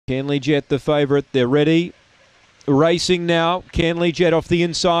Canley Jet the favourite. They're ready. Racing now. Canley Jet off the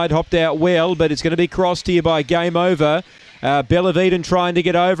inside. Hopped out well, but it's going to be crossed here by Game Over. Bella Veden trying to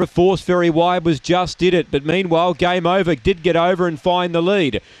get over. Force very wide was Just Did It. But meanwhile, Game Over did get over and find the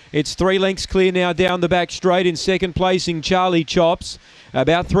lead. It's 3 lengths clear now down the back straight. In second placing, Charlie Chops.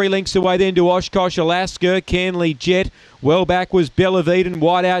 About 3 lengths away then to Oshkosh, Alaska. Canley Jet. Well back was Bella Veden.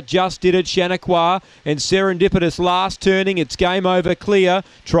 Wide out, Just Did It, Shanakwa. And Serendipitous last turning. It's Game Over clear.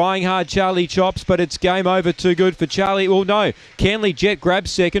 Trying hard, Charlie Chops, but it's Game Over too good for Charlie. Well, no. Canley Jet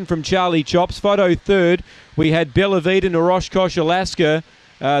grabs second from Charlie Chops. Photo third. We had Bella Veden or Oshkosh, Alaska.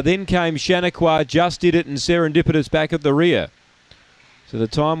 Then came Shanakwa, Just Did It, and Serendipitous back at the rear. So the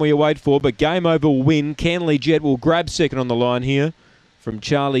time we await for, but Game Over will win. Canley Jet will grab second on the line here from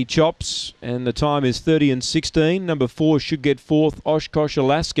Charlie Chops, and the time is 30 and 16. Number 4 should get fourth, Oshkosh,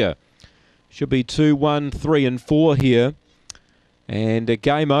 Alaska. Should be 2, 1, 3 and 4 here. And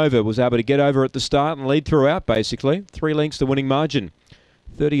Game Over was able to get over at the start and lead throughout, basically. 3 lengths to winning margin.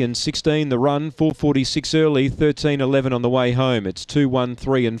 30 and 16 the run, 4:46 early, 13:11 on the way home. It's 2, 1,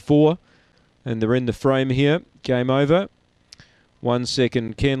 3 and 4, and they're in the frame here. Game Over. 1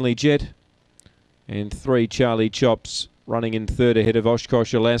 second, Canley Jet, and 3 Charlie Chops running in third ahead of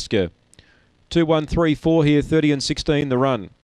Oshkosh, Alaska. 2, 1, 3, 4 here, 30 and 16 the run.